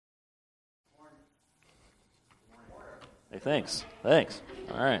Hey, thanks. Thanks.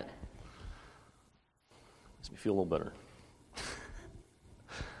 All right. Makes me feel a little better.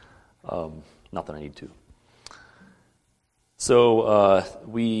 Not that I need to. So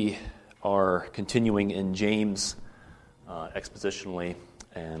we are continuing in James expositionally,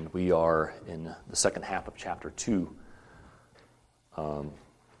 and we are in the second half of chapter 2.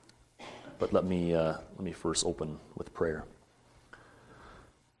 But let me first open with prayer.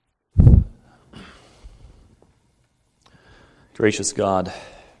 Gracious God,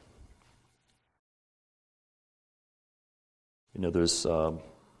 there's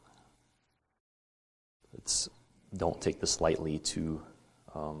don't take this lightly to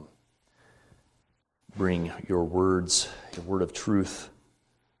bring your words, your word of truth,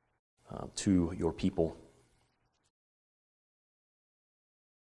 to your people.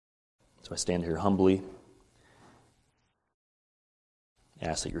 So I stand here humbly,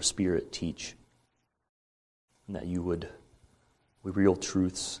 ask that your Spirit teach, and that you would reveal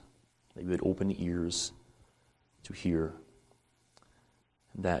truths, that you would open ears to hear,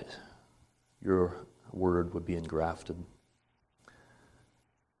 and that your word would be engrafted,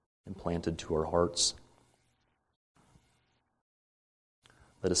 implanted to our hearts.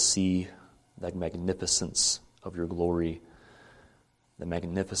 Let us see that magnificence of your glory, the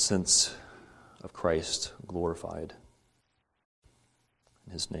magnificence of Christ glorified.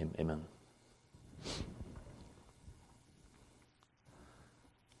 In his name, amen.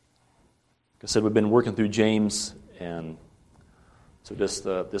 Like I said, we've been working through James, and so just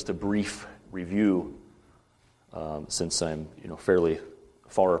a brief review, since I'm fairly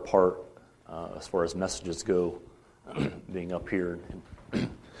far apart as far as messages go, being up here and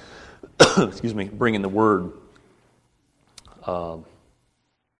excuse me, bringing the word.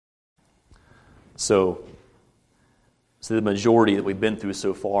 So the majority that we've been through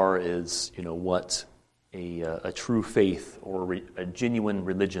so far is what a true faith or a genuine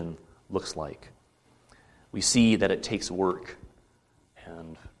religion looks like. We see that it takes work,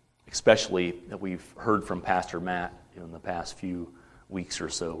 and especially that we've heard from Pastor Matt in the past few weeks or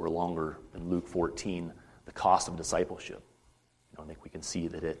so or longer in Luke 14, the cost of discipleship. I think we can see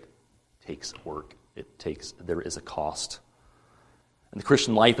that it takes work. There is a cost. And the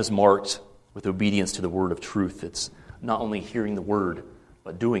Christian life is marked with obedience to the word of truth. It's not only hearing the word,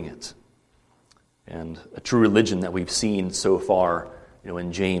 but doing it. And a true religion that we've seen so far,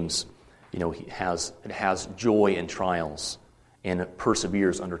 in James, it has joy in trials, and it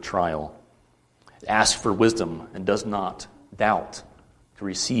perseveres under trial. It asks for wisdom and does not doubt to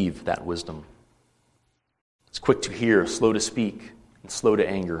receive that wisdom. It's quick to hear, slow to speak, and slow to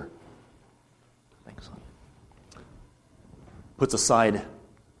anger. Thanks. Puts aside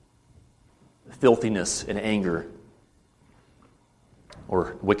filthiness and anger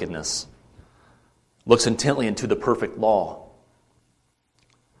or wickedness. Looks intently into the perfect law.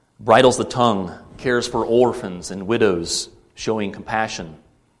 Bridles the tongue, cares for orphans and widows, showing compassion,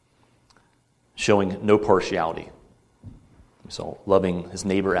 showing no partiality. So loving his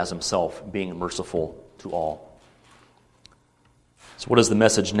neighbor as himself, being merciful to all. So what is the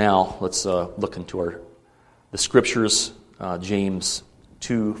message now? Let's look into the scriptures. James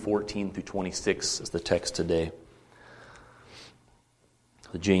 2:14 through 26 is the text today.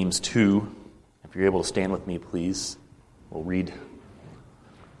 James 2, if you're able to stand with me, please, we'll read,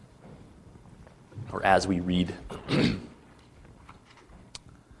 or as we read,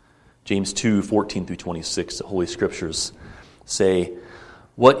 James 2:14 through 26, the Holy Scriptures say,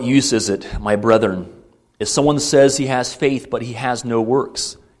 "What use is it, my brethren, if someone says he has faith but he has no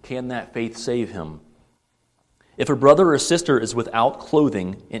works? Can that faith save him? If a brother or sister is without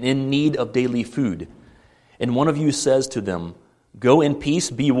clothing and in need of daily food, and one of you says to them, 'Go in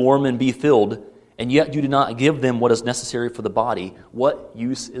peace, be warm and be filled,' and yet you do not give them what is necessary for the body, what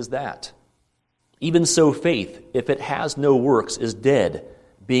use is that? Even so faith, if it has no works, is dead,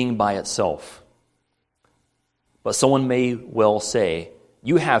 being by itself. But someone may well say,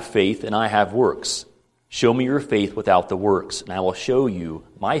 'You have faith and I have works. Show me your faith without the works, and I will show you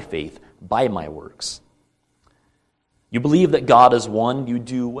my faith by my works.' You believe that God is one, you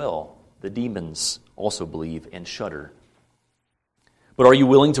do well. The demons also believe and shudder. But are you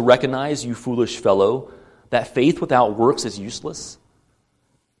willing to recognize, you foolish fellow, that faith without works is useless?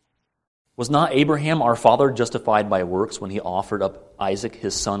 Was not Abraham our father justified by works when he offered up Isaac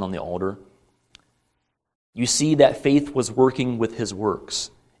his son on the altar? You see that faith was working with his works,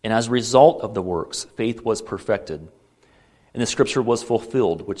 and as a result of the works, faith was perfected. And the scripture was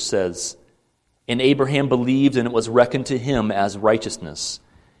fulfilled, which says, 'And Abraham believed, and it was reckoned to him as righteousness,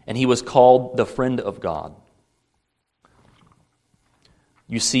 and he was called the friend of God.'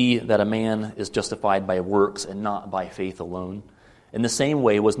 You see that a man is justified by works and not by faith alone. In the same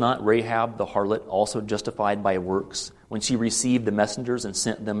way, was not Rahab the harlot also justified by works when she received the messengers and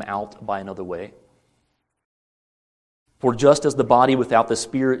sent them out by another way? For just as the body without the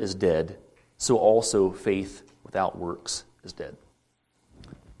spirit is dead, so also faith without works is dead.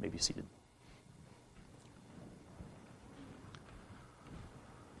 You may be seated.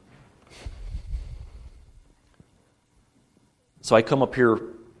 So I come up here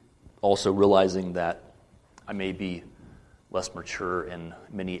also realizing that I may be less mature in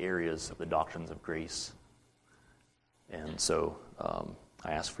many areas of the doctrines of grace. And so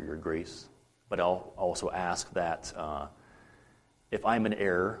I ask for your grace. But I'll also ask that if I'm in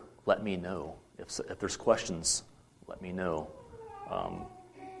error, let me know. If there's questions, let me know. I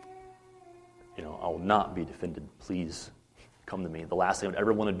will not be defended. Please come to me. The last thing I would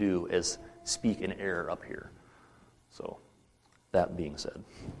ever want to do is speak in error up here. So, that being said.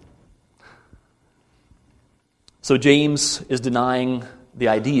 So James is denying the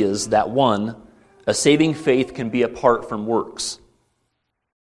ideas that, one, a saving faith can be apart from works.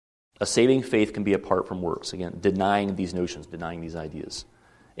 A saving faith can be apart from works. Again, denying these notions, denying these ideas.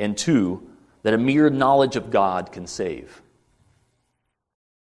 And two, that a mere knowledge of God can save.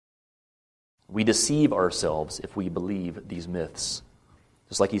 We deceive ourselves if we believe these myths.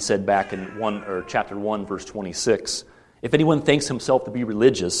 Just like he said back in chapter 1, verse 26, if anyone thinks himself to be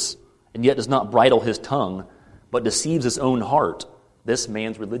religious and yet does not bridle his tongue, but deceives his own heart, this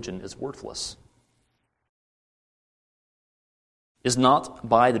man's religion is worthless. Is not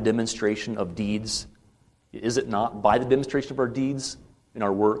by the demonstration of deeds, is it not by the demonstration of our deeds in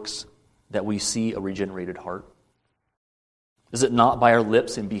our works that we see a regenerated heart? Is it not by our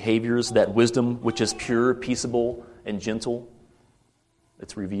lips and behaviors that wisdom, which is pure, peaceable, and gentle,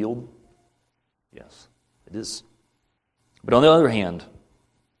 it's revealed? Yes, it is. But on the other hand,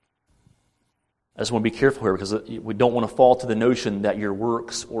 I just want to be careful here because we don't want to fall to the notion that your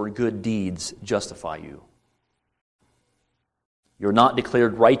works or good deeds justify you. You're not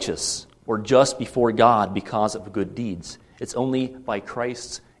declared righteous or just before God because of good deeds. It's only by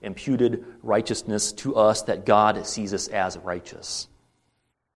Christ's imputed righteousness to us that God sees us as righteous.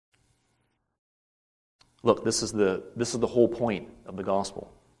 Look, this is the whole point of the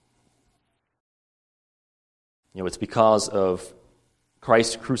gospel. It's because of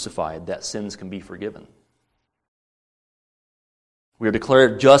Christ crucified that sins can be forgiven. We are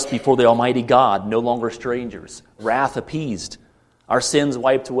declared just before the Almighty God, no longer strangers, wrath appeased, our sins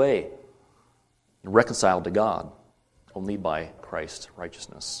wiped away, and reconciled to God only by Christ's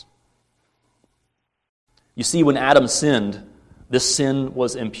righteousness. You see, when Adam sinned, this sin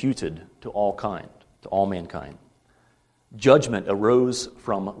was imputed to all mankind. Judgment arose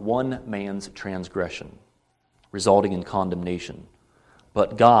from one man's transgression, resulting in condemnation.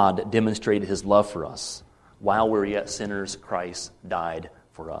 But God demonstrated his love for us. While we were yet sinners, Christ died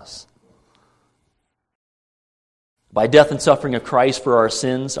for us. By death and suffering of Christ for our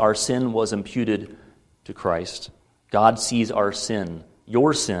sin was imputed to Christ. God sees our sin,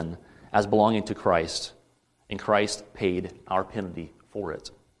 your sin, as belonging to Christ, and Christ paid our penalty for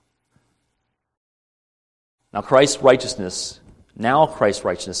it. Now Christ's righteousness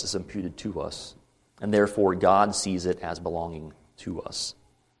is imputed to us, and therefore God sees it as belonging to us.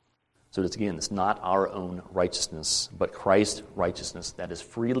 So it's not our own righteousness, but Christ's righteousness that is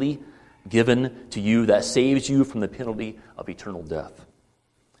freely given to you, that saves you from the penalty of eternal death.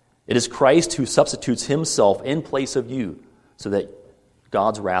 It is Christ who substitutes himself in place of you so that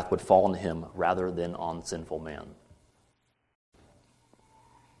God's wrath would fall on him rather than on sinful man.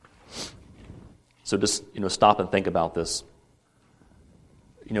 So just stop and think about this.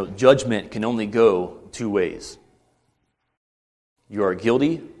 Judgment can only go two ways. You are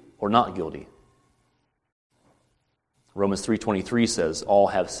guilty or not guilty. Romans 3:23 says, all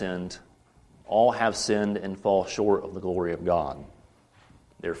have sinned and fall short of the glory of God.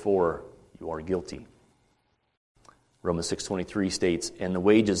 Therefore, you are guilty. Romans 6:23 states, and the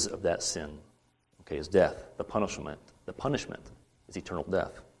wages of that sin, is death. The punishment is eternal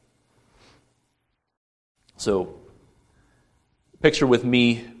death. So, picture with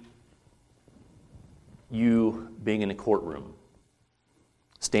me you being in a courtroom,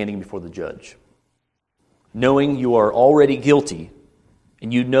 standing before the judge, knowing you are already guilty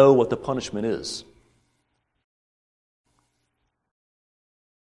and you know what the punishment is.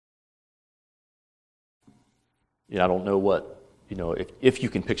 I don't know what, if you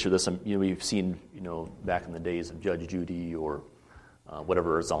can picture this, we've seen, back in the days of Judge Judy or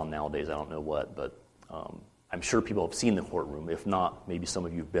whatever is on nowadays, I don't know what, but I'm sure people have seen the courtroom. If not, maybe some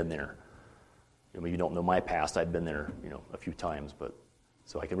of you have been there. Maybe you don't know my past. I've been there, a few times, but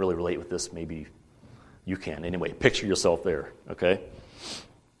So I can really relate with this. Maybe you can. Anyway, picture yourself there, okay?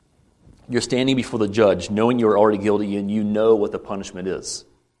 You're standing before the judge, knowing you're already guilty, and you know what the punishment is.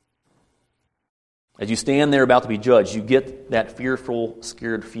 As you stand there about to be judged, you get that fearful,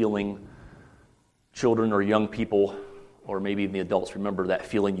 scared feeling. Children or young people, or maybe even the adults, remember that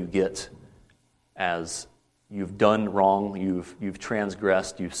feeling you get as you've done wrong, you've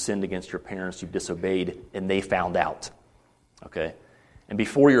transgressed, you've sinned against your parents, you've disobeyed, and they found out. Okay? And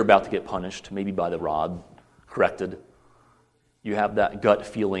before you're about to get punished, maybe by the rod, corrected, you have that gut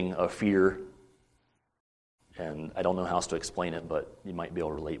feeling of fear. And I don't know how else to explain it, but you might be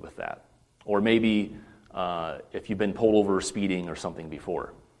able to relate with that. Or maybe if you've been pulled over speeding or something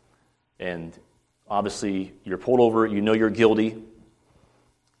before, and obviously you're pulled over, you know you're guilty,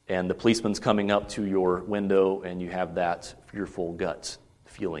 and the policeman's coming up to your window, and you have that fearful gut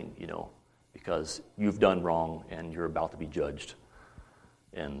feeling, because you've done wrong and you're about to be judged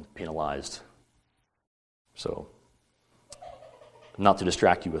and penalized. So, not to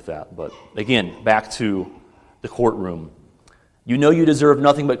distract you with that, but again, back to the courtroom. You know you deserve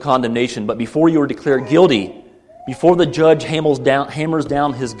nothing but condemnation, but before you are declared guilty, before the judge hammers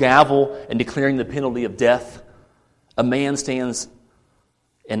down his gavel and declaring the penalty of death, a man stands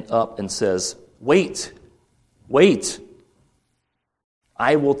up and says, wait,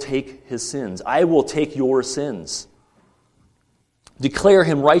 I will take his sins. I will take your sins. Declare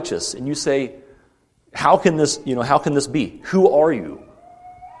him righteous. And you say, how can this be? Who are you?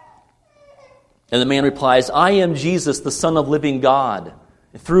 And the man replies, I am Jesus, the Son of living God.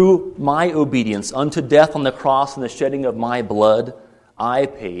 Through my obedience unto death on the cross and the shedding of my blood, I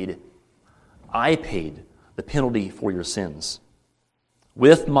paid the penalty for your sins.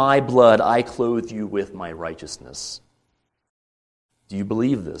 With my blood I clothe you with my righteousness. Do you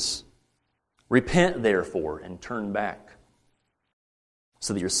believe this? Repent, therefore, and turn back,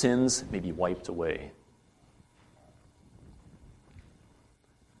 so that your sins may be wiped away.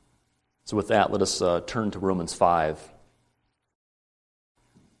 So with that, let us turn to Romans 5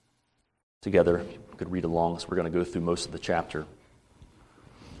 together. You could read along, so we're going to go through most of the chapter.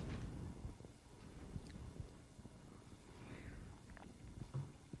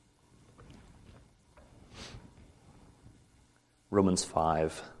 Romans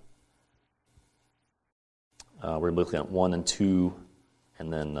 5. We're looking at 1 and 2,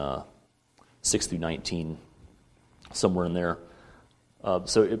 and then 6 through 19, somewhere in there.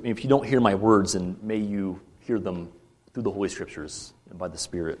 So if you don't hear my words, then may you hear them through the Holy Scriptures and by the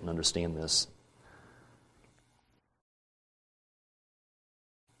Spirit and understand this.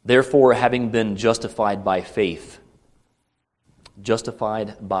 Therefore, having been justified by faith,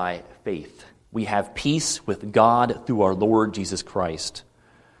 we have peace with God through our Lord Jesus Christ,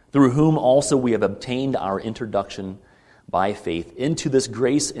 through whom also we have obtained our introduction by faith into this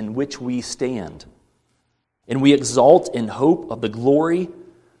grace in which we stand. And we exult in hope of the glory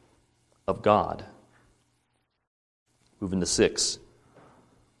of God. Moving to 6.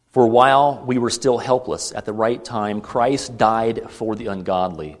 For while we were still helpless, at the right time, Christ died for the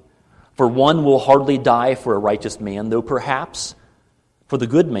ungodly. For one will hardly die for a righteous man, though perhaps for the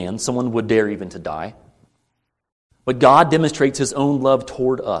good man someone would dare even to die. But God demonstrates his own love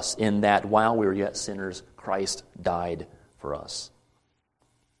toward us in that while we were yet sinners, Christ died for us.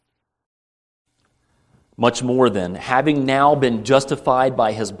 Much more then, having now been justified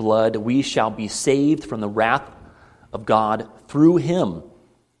by his blood, we shall be saved from the wrath of God through him.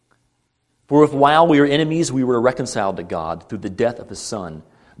 For if while we were enemies, we were reconciled to God through the death of his Son,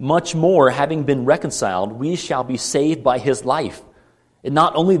 much more, having been reconciled, we shall be saved by his life. And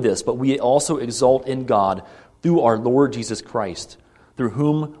not only this, but we also exult in God through our Lord Jesus Christ, through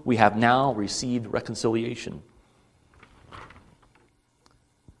whom we have now received reconciliation.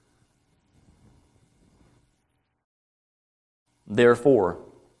 Therefore,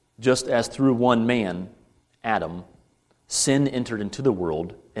 just as through one man, Adam, sin entered into the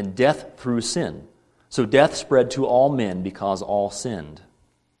world, and death through sin, so death spread to all men because all sinned.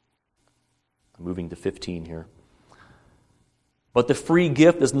 Moving to 15 here. But the free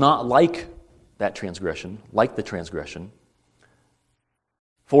gift is not like the transgression.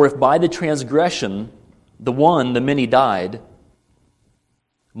 For if by the transgression, the many died,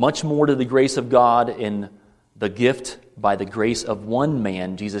 much more did the grace of God in the gift by the grace of one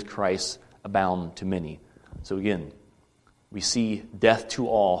man, Jesus Christ, abound to many. So again, we see death to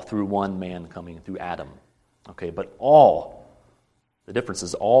all through one man coming, through Adam. Okay, but the difference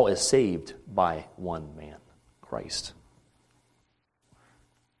is all is saved by one man, Christ.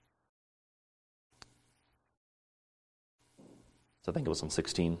 So I think it was on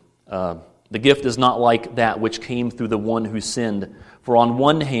 16. The gift is not like that which came through the one who sinned, For on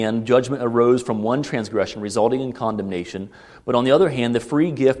one hand, judgment arose from one transgression, resulting in condemnation. But on the other hand, the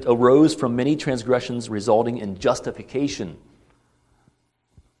free gift arose from many transgressions, resulting in justification.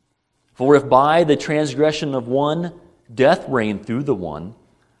 For if by the transgression of one, death reigned through the one,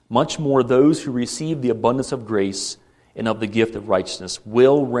 much more those who receive the abundance of grace and of the gift of righteousness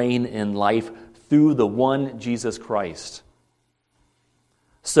will reign in life through the one Jesus Christ.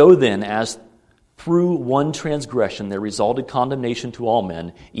 So then, as through one transgression there resulted condemnation to all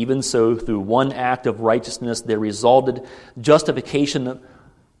men, even so through one act of righteousness there resulted justification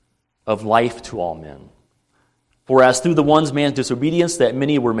of life to all men. For as through the one man's disobedience that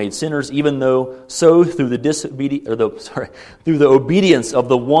many were made sinners, even though so through through the obedience of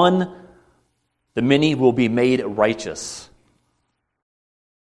the one the many will be made righteous.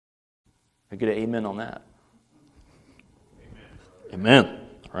 Can I get an amen on that? Amen.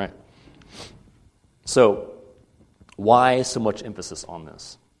 All right. So, why so much emphasis on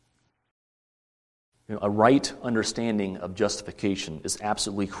this? A right understanding of justification is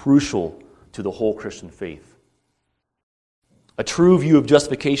absolutely crucial to the whole Christian faith. A true view of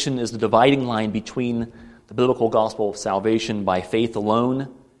justification is the dividing line between the biblical gospel of salvation by faith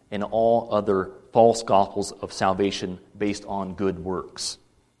alone and all other false gospels of salvation based on good works,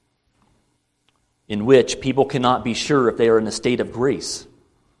 in which people cannot be sure if they are in a state of grace,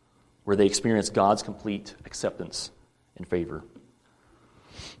 where they experience God's complete acceptance and favor.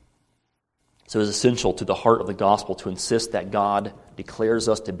 So it is essential to the heart of the gospel to insist that God declares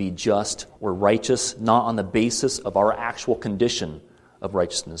us to be just or righteous, not on the basis of our actual condition of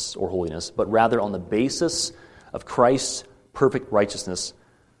righteousness or holiness, but rather on the basis of Christ's perfect righteousness,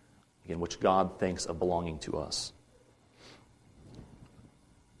 again, which God thinks of belonging to us.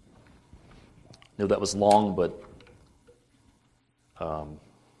 I know that was long, but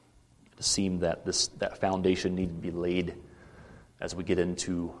it seemed that that foundation needed to be laid as we get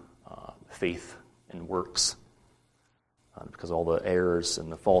into faith and works, because all the errors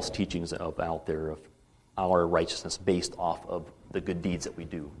and the false teachings out there of our righteousness based off of the good deeds that we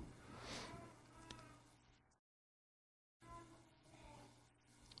do.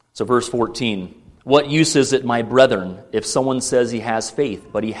 So verse 14, what use is it, my brethren, if someone says he has faith,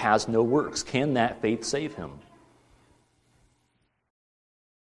 but he has no works? Can that faith save him?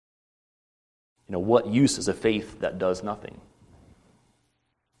 What use is a faith that does nothing?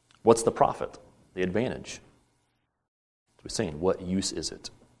 What's the profit, the advantage? We're saying, what use is it?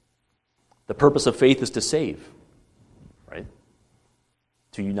 The purpose of faith is to save, right?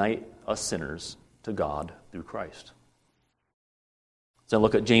 To unite us sinners to God through Christ. So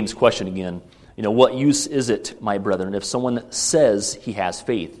look at James' question again. What use is it, my brethren, if someone says he has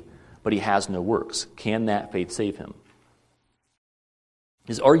faith, but he has no works? Can that faith save him?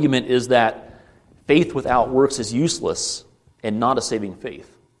 His argument is that faith without works is useless and not a saving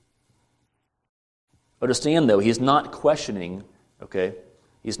faith. Understand, though, he's not questioning,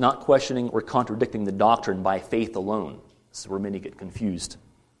 He's not questioning or contradicting the doctrine by faith alone. This is where many get confused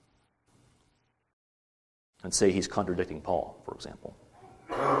and say he's contradicting Paul, for example.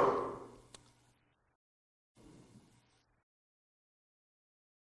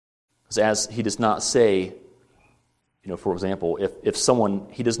 As he does not say, for example,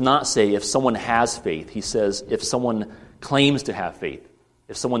 he does not say if someone has faith. He says if someone claims to have faith,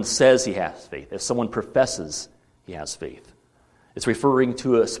 if someone says he has faith, if someone professes he has faith. It's referring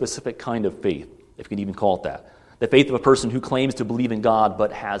to a specific kind of faith, if you can even call it that. The faith of a person who claims to believe in God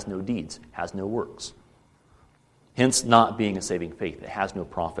but has no deeds, has no works. Hence not being a saving faith. It has no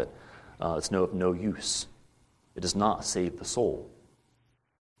profit. It's of no use. It does not save the soul.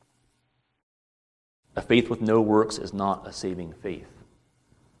 A faith with no works is not a saving faith.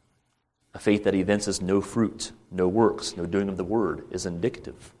 A faith that evinces no fruit, no works, no doing of the word is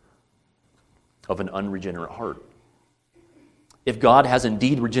indicative of an unregenerate heart. If God has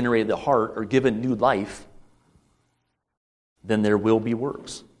indeed regenerated the heart or given new life, then there will be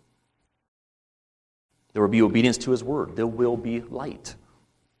works. There will be obedience to his word. There will be light.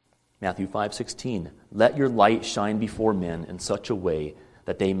 Matthew 5:16, let your light shine before men in such a way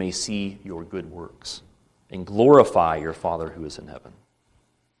that they may see your good works and glorify your Father who is in heaven.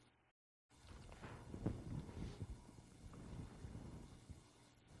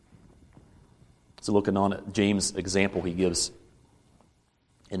 So looking on at James' example he gives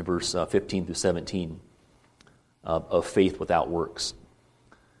in verse 15 through 17 of faith without works.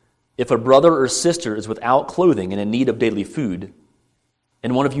 If a brother or sister is without clothing and in need of daily food,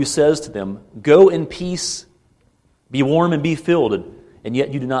 and one of you says to them, go in peace, be warm and be filled, and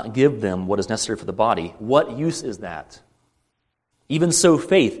yet you do not give them what is necessary for the body, what use is that? Even so,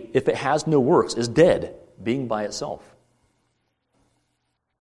 faith, if it has no works, is dead, being by itself.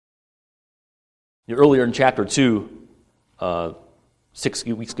 Earlier in chapter 2, 6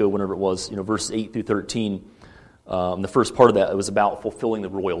 weeks ago, whenever it was, verses 8 through 13, the first part of that, it was about fulfilling the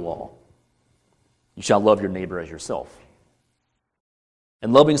royal law. You shall love your neighbor as yourself.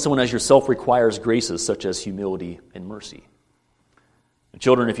 And loving someone as yourself requires graces such as humility and mercy. And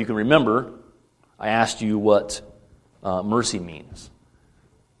children, if you can remember, I asked you what mercy means.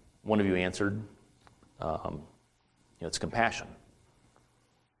 One of you answered, it's compassion.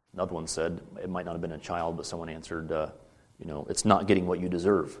 Another one said, it might not have been a child, but someone answered, it's not getting what you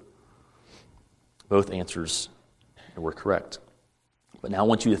deserve. Both answers were correct. But now I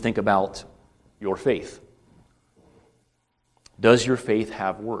want you to think about your faith. Does your faith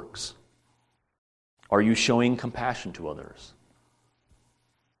have works? Are you showing compassion to others?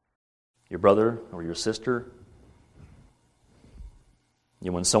 Your brother or your sister?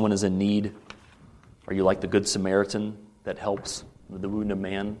 When someone is in need, are you like the Good Samaritan that helps the wounded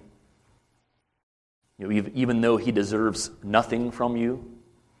man? Even though he deserves nothing from you?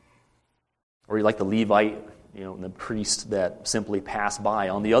 Or are you like the Levite, and the priest that simply pass by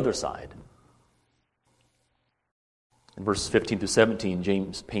on the other side? In verses 15 through 17,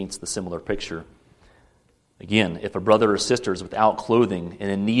 James paints the similar picture. Again, if a brother or sister is without clothing and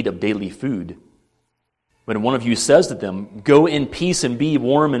in need of daily food, when one of you says to them, "Go in peace and be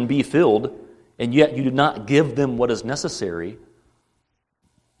warm and be filled," and yet you do not give them what is necessary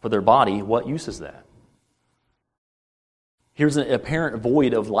for their body, what use is that? Here's an apparent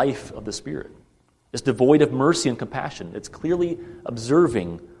void of life of the Spirit. It's devoid of mercy and compassion. It's clearly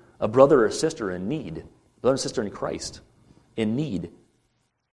observing a brother or sister in need, brother and sister in Christ, in need,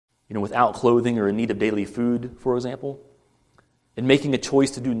 without clothing or in need of daily food, for example, and making a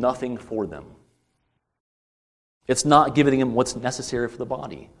choice to do nothing for them. It's not giving them what's necessary for the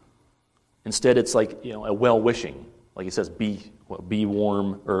body. Instead, it's like a well-wishing. Like he says, be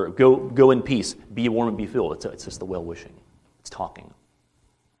warm, or go in peace, be warm and be filled. It's just the well-wishing. It's talking.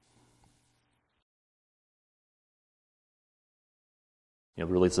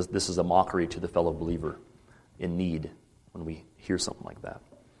 Really, this is a mockery to the fellow believer in need when we hear something like that.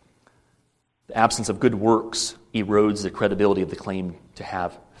 The absence of good works erodes the credibility of the claim to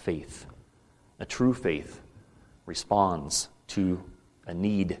have faith. A true faith responds to a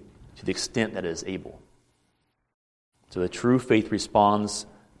need to the extent that it is able. So the true faith responds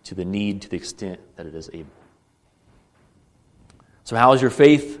to the need to the extent that it is able. So how is your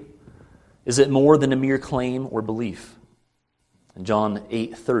faith? Is it more than a mere claim or belief? In John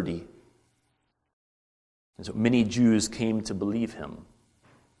 8:30, and so many Jews came to believe him.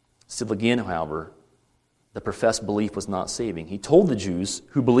 Still again, however, the professed belief was not saving. He told the Jews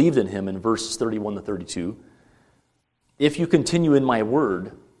who believed in him in verses 31 to 32, if you continue in my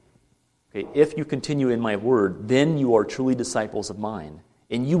word, then you are truly disciples of mine,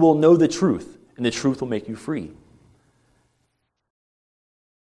 and you will know the truth, and the truth will make you free.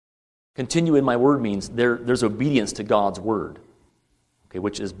 Continue in my word means there's obedience to God's word,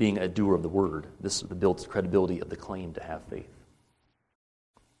 which is being a doer of the word. This builds credibility of the claim to have faith.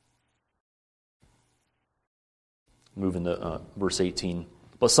 Moving to verse 18.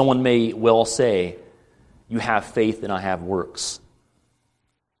 But someone may well say, you have faith and I have works.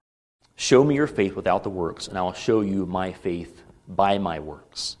 Show me your faith without the works, and I will show you my faith by my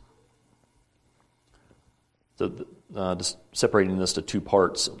works. So just separating this to two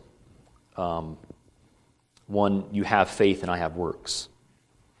parts. One, you have faith and I have works.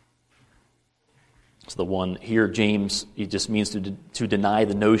 So the one here, James, it just means to deny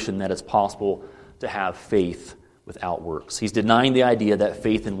the notion that it's possible to have faith without works. He's denying the idea that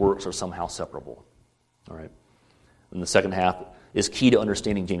faith and works are somehow separable. All right. And the second half is key to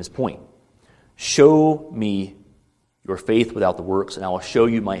understanding James' point. Show me your faith without the works, and I will show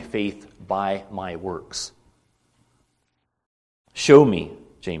you my faith by my works. Show me,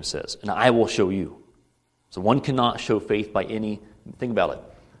 James says, and I will show you. So one cannot show faith by any, think about it.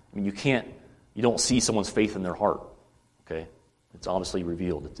 You don't see someone's faith in their heart, okay? It's obviously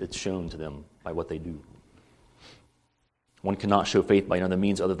revealed. It's shown to them by what they do. One cannot show faith by another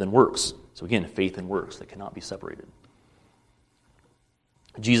means other than works. So again, faith and works, they cannot be separated.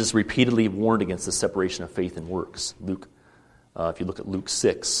 Jesus repeatedly warned against the separation of faith and works. If you look at Luke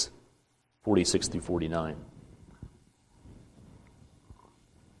 6, 46 through 49.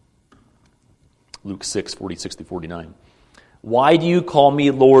 Luke 6, 46 through 49. Why do you call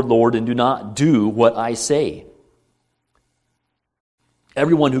me Lord, Lord, and do not do what I say?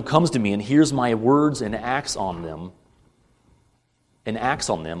 Everyone who comes to me and hears my words and acts on them,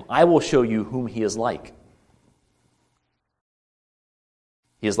 I will show you whom he is like.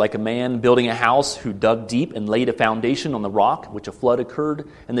 He is like a man building a house who dug deep and laid a foundation on the rock, which a flood occurred,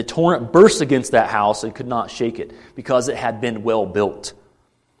 and the torrent burst against that house and could not shake it, because it had been well built.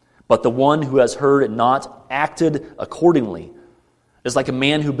 But the one who has heard and not acted accordingly is like a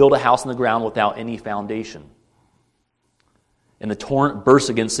man who built a house on the ground without any foundation. And the torrent burst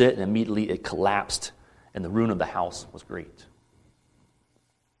against it, and immediately it collapsed, and the ruin of the house was great.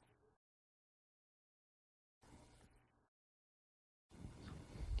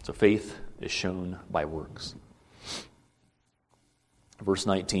 So faith is shown by works. Verse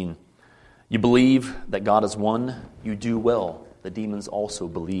 19, you believe that God is one, you do well. The demons also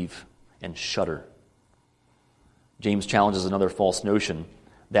believe and shudder. James challenges another false notion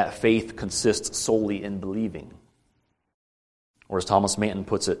that faith consists solely in believing. Or as Thomas Manton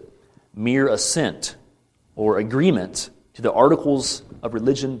puts it, mere assent or agreement to the articles of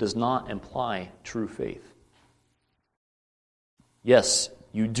religion does not imply true faith. Yes,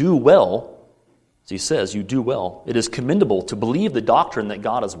 you do well, as he says, you do well. It is commendable to believe the doctrine that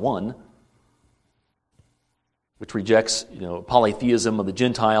God is one, which rejects polytheism of the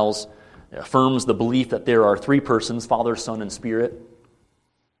Gentiles, affirms the belief that there are three persons, Father, Son, and Spirit,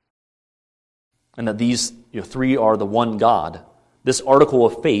 and that these three are the one God. This article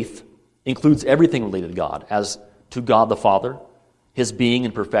of faith includes everything related to God, as to God the Father, His being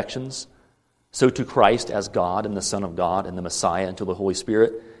and perfections, so to Christ as God and the Son of God and the Messiah and to the Holy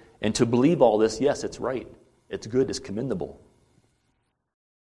Spirit. And to believe all this, yes, it's right. It's good. It's commendable.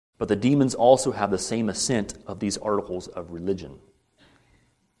 But the demons also have the same assent of these articles of religion.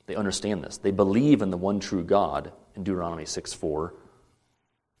 They understand this. They believe in the one true God in Deuteronomy 6:4.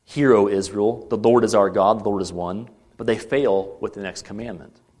 Hear, O Israel, the Lord is our God, the Lord is one. But they fail with the next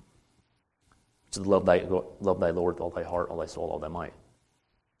commandment, which is love thy Lord with all thy heart, all thy soul, all thy might,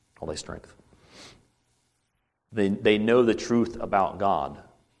 all thy strength. They know the truth about God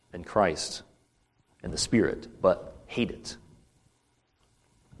and Christ and the Spirit, but hate it.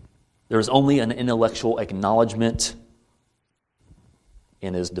 There is only an intellectual acknowledgement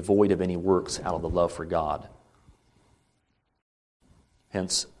and is devoid of any works out of the love for God.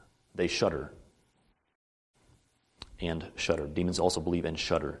 Hence, they shudder and shudder. Demons also believe and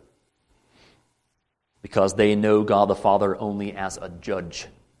shudder because they know God the Father only as a judge,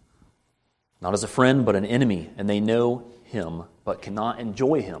 not as a friend, but an enemy, and they know Him, but cannot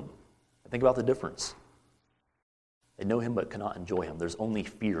enjoy Him. Think about the difference. They know Him, but cannot enjoy Him. There's only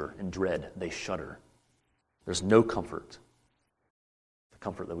fear and dread. They shudder. There's no comfort, the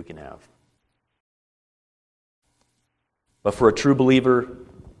comfort that we can have. But for a true believer,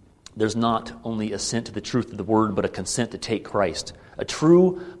 there's not only assent to the truth of the Word, but a consent to take Christ. A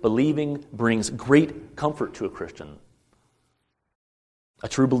true believing brings great comfort to a Christian. A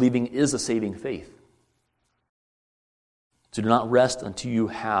true believing is a saving faith. So do not rest until you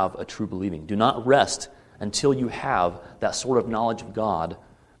have a true believing. Do not rest until you have that sort of knowledge of God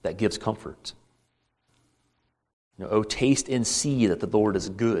that gives comfort. Oh, taste and see that the Lord is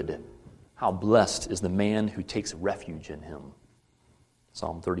good. How blessed is the man who takes refuge in Him.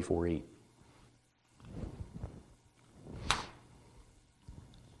 Psalm 34:8.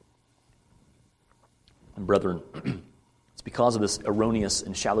 And brethren, it's because of this erroneous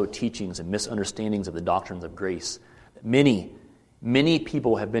and shallow teachings and misunderstandings of the doctrines of grace that many, many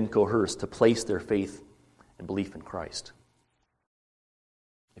people have been coerced to place their faith and belief in Christ.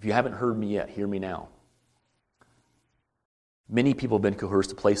 If you haven't heard me yet, hear me now. Many people have been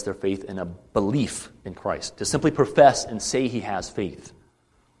coerced to place their faith in a belief in Christ, to simply profess and say he has faith.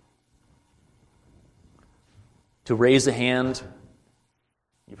 To raise a hand,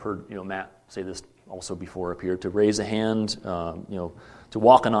 you've heard Matt say this also before up here, to raise a hand, to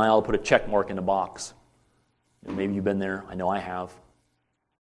walk an aisle, put a check mark in a box. Maybe you've been there. I know I have.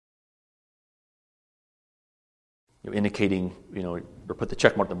 Indicating, or put the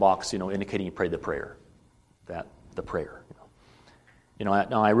check mark in the box, indicating you prayed the prayer. The prayer.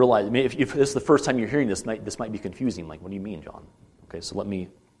 Now I realize, if this is the first time you're hearing this might be confusing. Like, what do you mean, John? Okay, so let me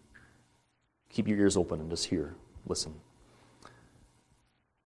keep your ears open and just hear, listen.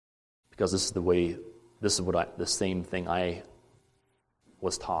 Because this is the same thing I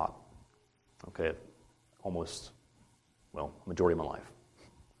was taught. Okay, majority of my life.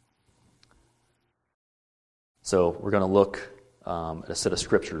 So we're going to look at a set of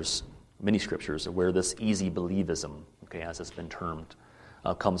scriptures, many scriptures, where this easy believism, as it's been termed,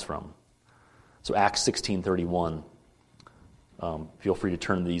 comes from. So Acts 16:31. Feel free to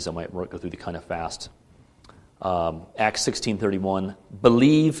turn to these. I might go through the kind of fast. Acts 16:31.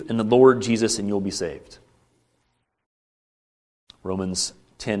 Believe in the Lord Jesus and you'll be saved. Romans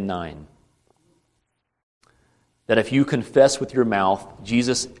 10:9. that if you confess with your mouth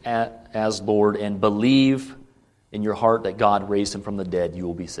Jesus as Lord and believe in your heart that God raised him from the dead, you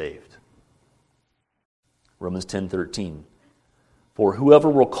will be saved. Romans 10:13. For whoever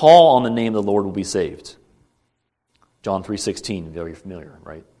will call on the name of the Lord will be saved. John 3:16, very familiar,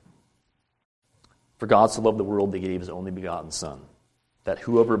 right? For God so loved the world that he gave his only begotten Son, that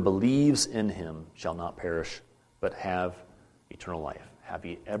whoever believes in him shall not perish, but have eternal life, have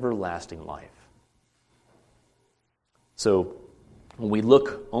everlasting life. So, when we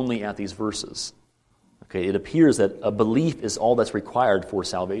look only at these verses, okay, it appears that a belief is all that's required for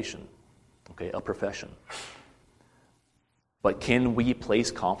salvation, okay, a profession. But can we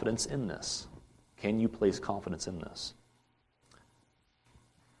place confidence in this? Can you place confidence in this?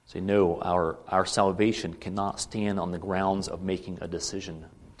 Say, no, our salvation cannot stand on the grounds of making a decision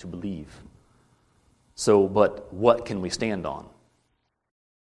to believe. So, but what can we stand on?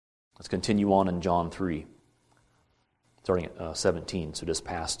 Let's continue on in John 3, starting at 17. So just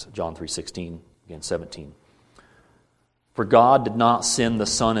past John 3:16, again 17. For God did not send the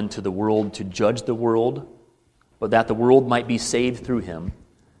Son into the world to judge the world, but that the world might be saved through him.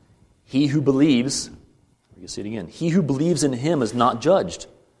 He who believes, you see it again, he who believes in him is not judged.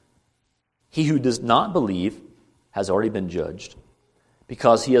 He who does not believe has already been judged,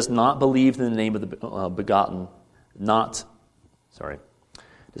 because he has not believed in the name of the begotten,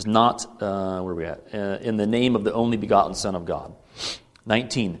 is not, where are we at? In the name of the only begotten Son of God.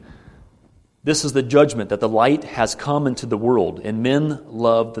 19. This is the judgment, that the light has come into the world, and men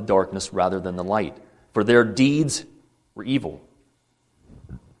love the darkness rather than the light, for their deeds were evil.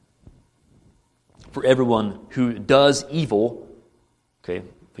 For everyone who does evil, okay,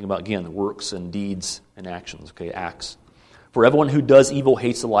 think about again the works and deeds and actions, okay, acts. For everyone who does evil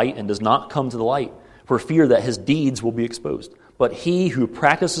hates the light and does not come to the light, for fear that his deeds will be exposed. But he who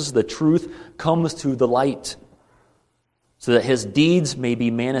practices the truth comes to the light, so that his deeds may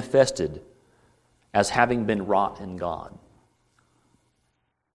be manifested as having been wrought in God.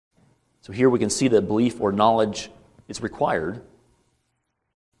 So here we can see that belief or knowledge is required.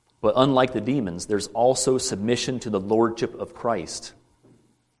 But unlike the demons, there's also submission to the lordship of Christ.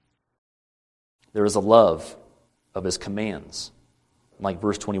 There is a love of his commands. Like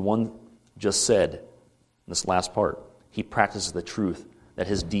verse 21 just said in this last part, he practices the truth that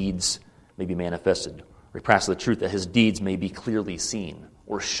his deeds may be manifested. Or he practices the truth that his deeds may be clearly seen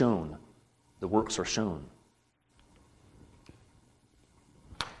or shown. The works are shown.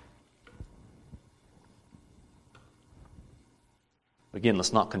 Again,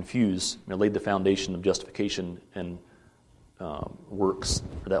 let's not confuse. I laid the foundation of justification and works,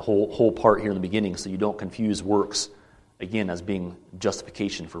 for that whole part here in the beginning, so you don't confuse works, again, as being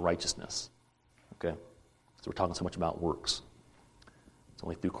justification for righteousness. Okay? So we're talking so much about works. It's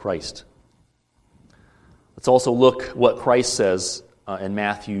only through Christ. Let's also look what Christ says in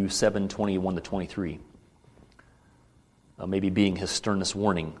Matthew 7:21-23. Maybe being his sternest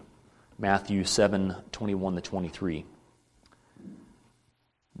warning. Matthew 7:21-23.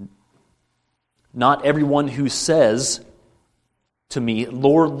 Not everyone who says to me,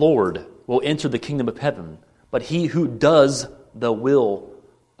 Lord, Lord, will enter the kingdom of heaven, but he who does the will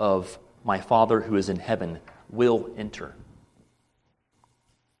of my Father who is in heaven will enter.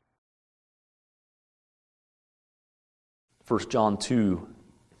 First John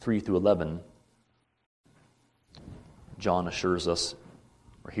 2:3-11. John assures us,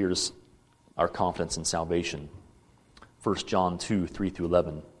 or here's our confidence in salvation. 1 John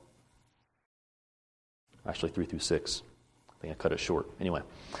 2:3-11. Actually, 3-6. I think I cut it short. Anyway.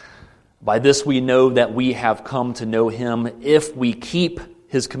 By this we know that we have come to know him if we keep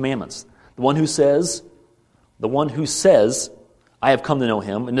his commandments. The one who says, I have come to know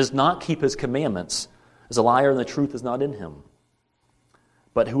him, and does not keep his commandments, is a liar, and the truth is not in him.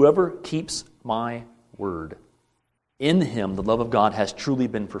 But whoever keeps my word, in him the love of God has truly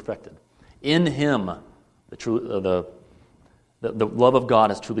been perfected. In him the love of God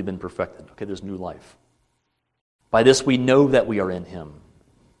has truly been perfected. Okay, there's new life. By this we know that we are in him.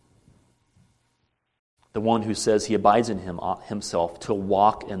 The one who says he abides in him ought himself to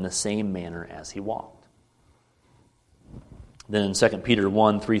walk in the same manner as he walked. Then in 2 Peter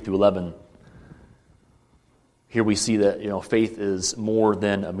 1:3-11, here we see that faith is more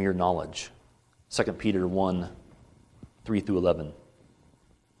than a mere knowledge. 2 Peter 1:3-11.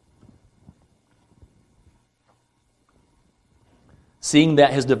 Seeing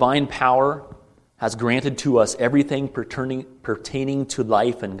that his divine power has granted to us everything pertaining to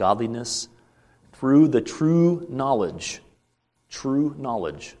life and godliness through the true knowledge.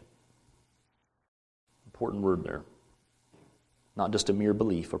 Important word there. Not just a mere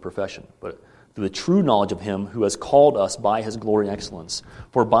belief or profession, but through the true knowledge of him who has called us by his glory and excellence.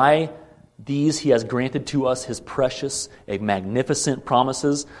 For by these he has granted to us his precious and magnificent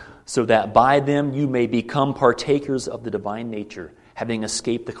promises, so that by them you may become partakers of the divine nature, having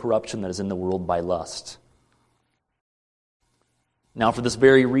escaped the corruption that is in the world by lust. Now for this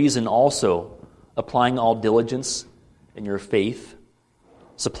very reason also, applying all diligence in your faith,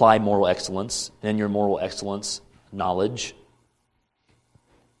 supply moral excellence, and in your moral excellence, knowledge,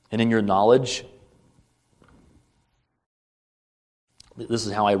 and in your knowledge, this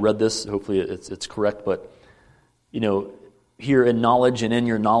is how I read this, hopefully it's correct, but, here in knowledge and in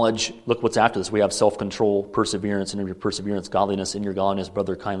your knowledge, look what's after this. We have self-control, perseverance, and in your perseverance, godliness, in your godliness,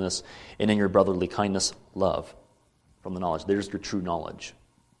 brotherly kindness, and in your brotherly kindness, love. From the knowledge. There's your true knowledge.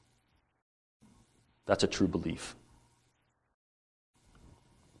 That's a true belief.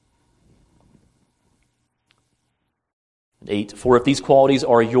 And 8, for if these qualities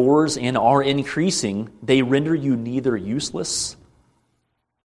are yours and are increasing, they render you neither useless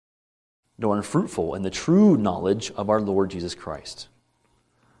nor unfruitful in the true knowledge of our Lord Jesus Christ.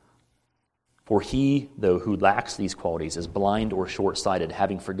 For he, though, who lacks these qualities is blind or short-sighted,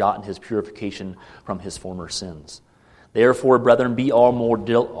 having forgotten his purification from his former sins. Therefore, brethren, be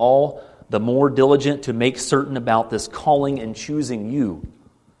all the more diligent to make certain about this calling and choosing you.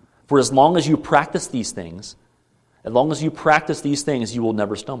 For as long as you practice these things, you will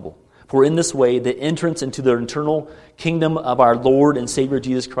never stumble. For in this way, the entrance into the eternal kingdom of our Lord and Savior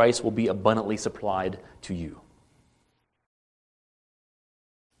Jesus Christ will be abundantly supplied to you.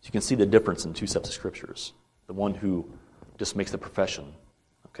 So you can see the difference in two sets of scriptures. The one who just makes the profession,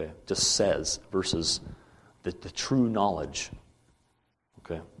 just says, versus the true knowledge.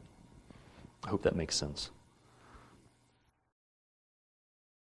 Okay? I hope that makes sense.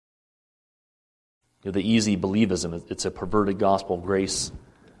 The easy believism, it's a perverted gospel of grace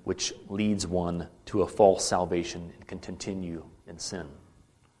which leads one to a false salvation and can continue in sin.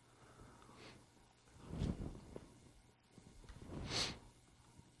 As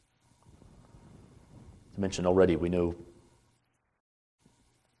I mentioned already, we know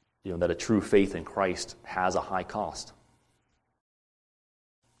that a true faith in Christ has a high cost.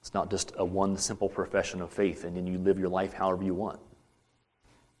 It's not just a one simple profession of faith and then you live your life however you want.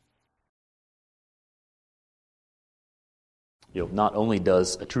 Not only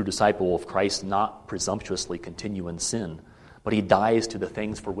does a true disciple of Christ not presumptuously continue in sin, but he dies to the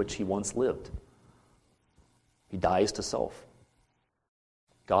things for which he once lived. He dies to self.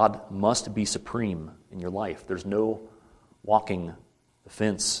 God must be supreme in your life. There's no walking the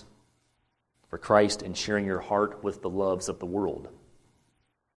fence for Christ and sharing your heart with the loves of the world.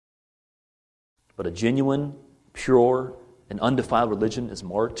 But a genuine, pure, and undefiled religion is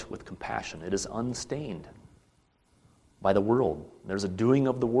marked with compassion. It is unstained by the world. There's a doing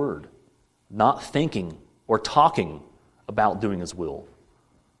of the word, not thinking or talking about doing his will,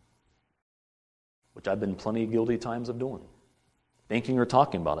 which I've been plenty guilty times of doing, thinking or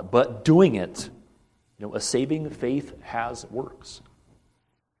talking about it, but doing it. A saving faith has works.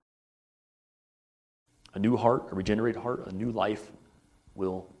 A new heart, a regenerated heart, a new life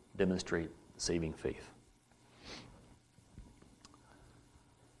will demonstrate saving faith.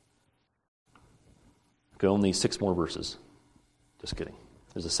 Okay, only 6 more verses. Just kidding.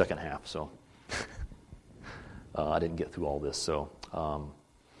 There's a second half, so I didn't get through all this. So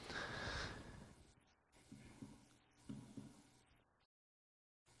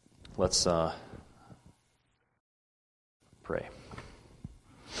let's pray.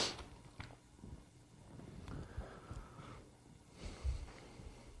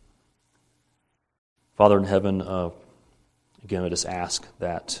 Father in heaven, again, I just ask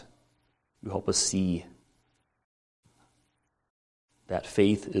that you help us see that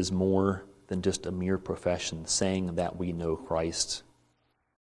faith is more than just a mere profession, saying that we know Christ.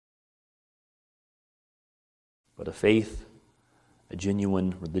 But a faith, a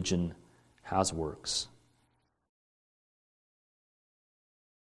genuine religion, has works.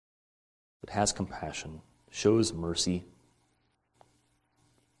 It has compassion, shows mercy.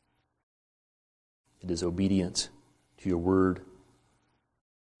 It is obedient to your word,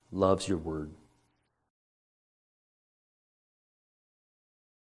 loves your word.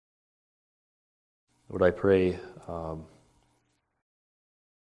 Lord, I pray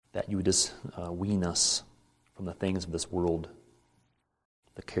that you would just wean us from the things of this world,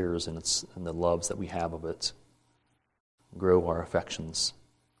 the cares and the loves that we have of it. Grow our affections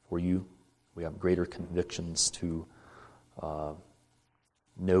for you. We have greater convictions to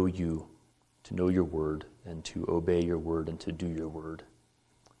know you, to know your word, and to obey your word and to do your word.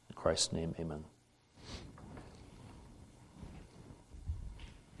 In Christ's name, amen.